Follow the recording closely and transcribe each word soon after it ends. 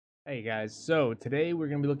Hey guys, so today we're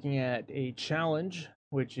going to be looking at a challenge,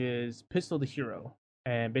 which is pistol to hero.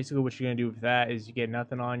 And basically what you're going to do with that is you get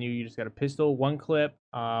nothing on you. You just got a pistol, one clip,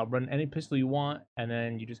 run any pistol you want, and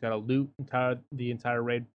then you just got to loot the entire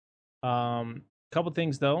raid. Couple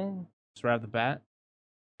things though, just right off the bat.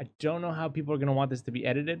 I don't know how people are going to want this to be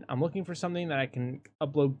edited. I'm looking for something that I can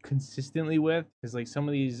upload consistently with, because like some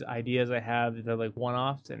of these ideas I have, they're like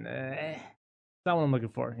one-offs, and it's not what I'm looking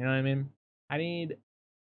for. You know what I mean? I need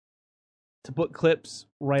to put clips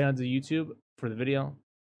right onto YouTube for the video.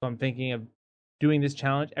 So I'm thinking of doing this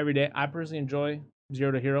challenge every day. I personally enjoy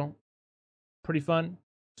Zero to Hero. Pretty fun,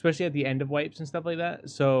 especially at the end of wipes and stuff like that.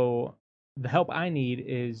 So the help I need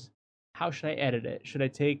is, how should I edit it? Should I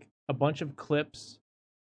take a bunch of clips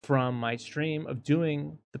from my stream of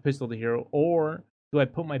doing the pistol to hero, or do I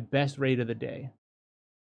put my best raid of the day?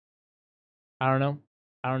 I don't know.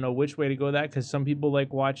 I don't know which way to go with that, because some people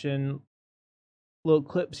like watching little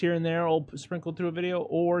clips here and there all sprinkled through a video,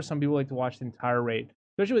 or some people like to watch the entire raid,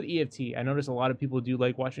 especially with EFT. I notice a lot of people do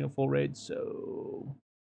like watching a full raid, so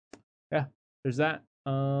yeah, there's that.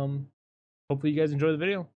 Hopefully you guys enjoy the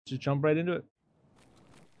video. Just jump right into it.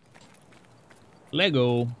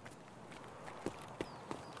 Lego.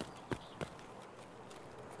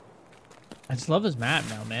 I just love this map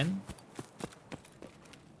now, man.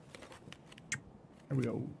 Here we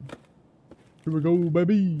go. Here we go,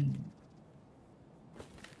 baby.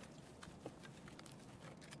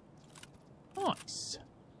 Nice.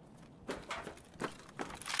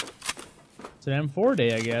 It's an M4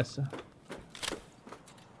 day, I guess.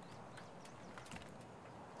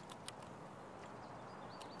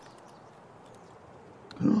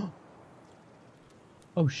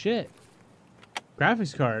 Oh shit.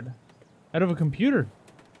 Graphics card. Out of a computer.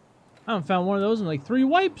 I haven't found one of those in like 3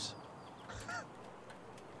 wipes.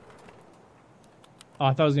 Oh,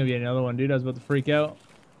 I thought it was gonna be another one, dude. I was about to freak out.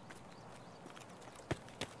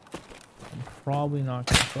 I'm probably not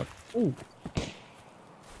gonna fuck. Ooh.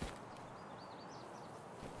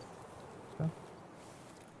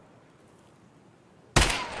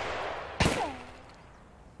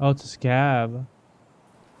 Oh, it's a scab.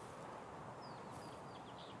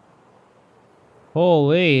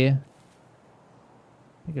 Holy.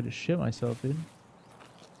 I gotta shit myself, dude.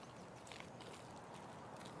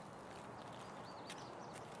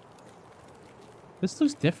 This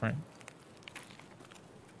looks different.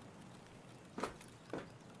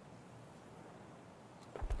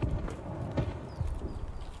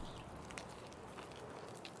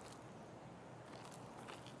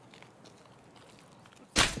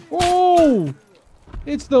 Oh!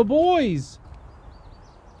 It's the boys!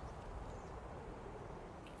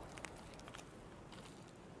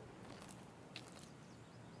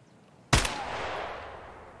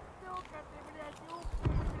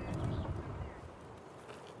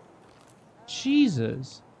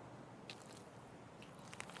 Jesus.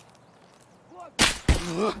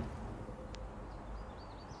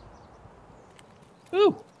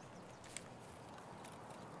 Ooh.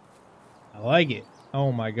 I like it.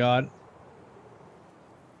 Oh my god.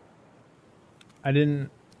 I don't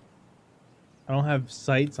have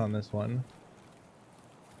sights on this one.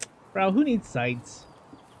 Bro, who needs sights?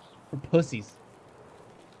 For pussies.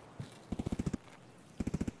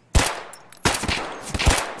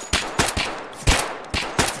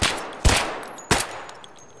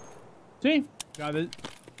 See? God,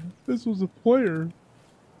 this was a player.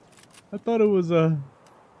 I thought it was a...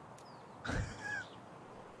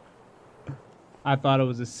 I thought it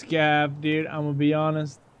was a scav, dude. I'm gonna be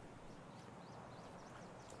honest.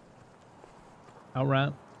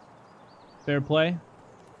 Outright. Fair play,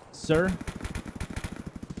 sir.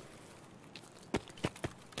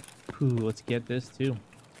 Ooh, let's get this too.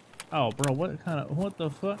 Oh, bro, what the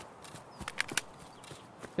fuck?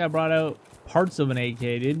 This guy brought out parts of an AK.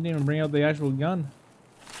 Didn't even bring out the actual gun.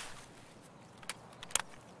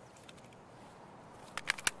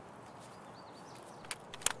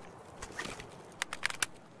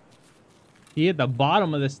 He hit the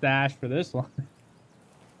bottom of the stash for this one.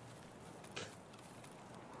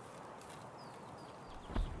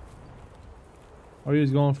 Or he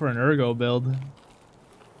was going for an ergo build.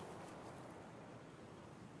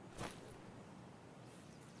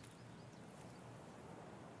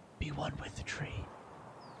 Be one with the tree.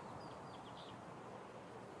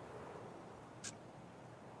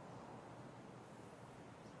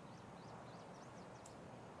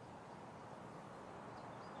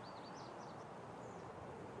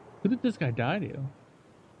 Who did this guy die to?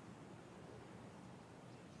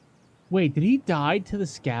 Wait, did he die to the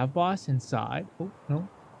scav boss inside? Oh, no.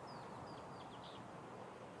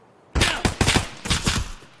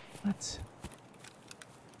 What?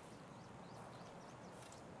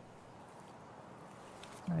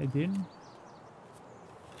 I did.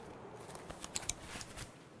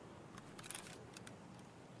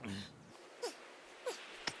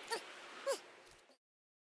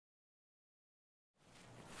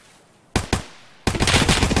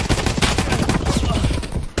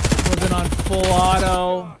 Wasn't on full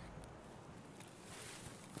auto.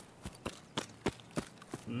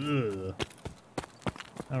 Ugh.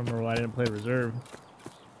 I don't remember why I didn't play reserve.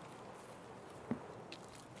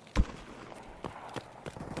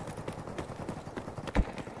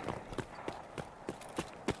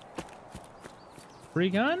 Free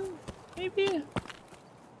gun? Maybe?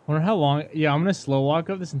 Wonder how long. Yeah, I'm gonna slow walk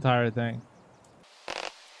up this entire thing.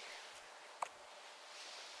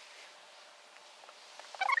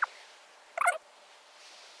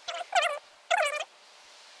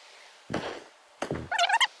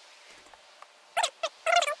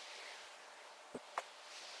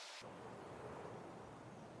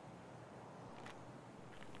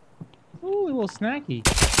 Ooh, a little snacky.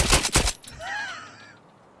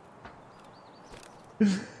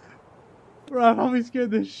 Bro, I probably scared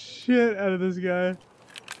the shit out of this guy.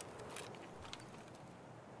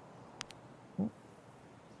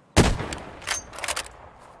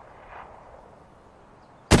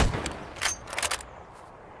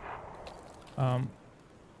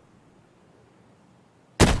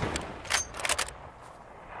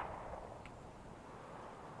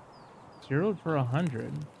 Zeroed for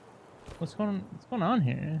 100. What's going on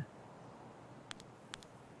here?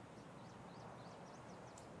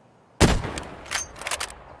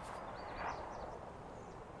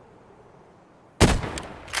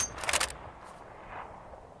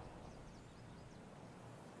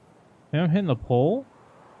 Maybe I'm hitting the pole?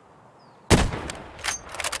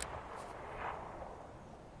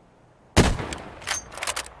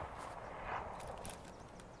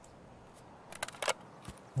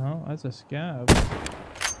 Oh, that's a scab.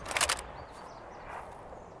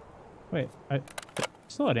 Wait, I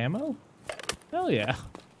still had ammo? Hell yeah.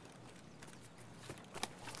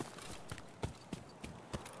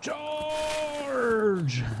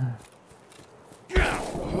 Charge!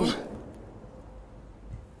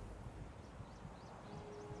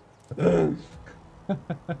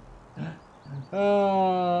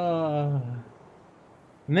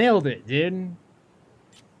 Nailed it, dude.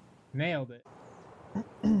 Nailed it.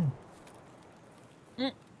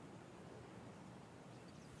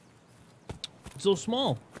 It's so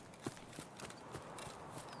small.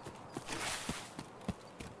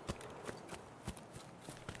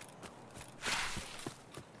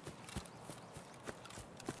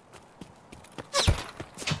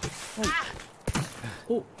 Oh,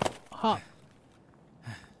 oh, hop.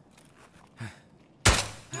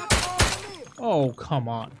 Oh, come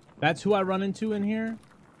on. That's who I run into in here?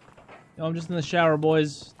 No, I'm just in the shower,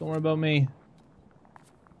 boys. Don't worry about me.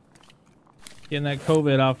 Getting that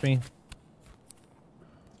COVID off me.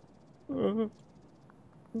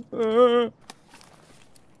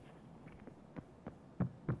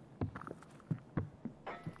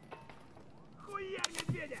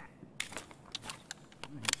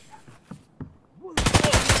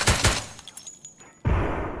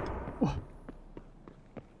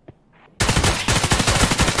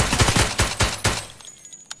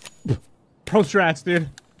 Pro strats, dude.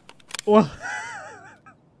 What?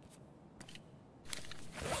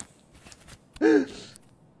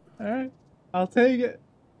 Alright. I'll take it.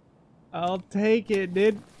 I'll take it,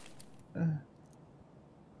 dude.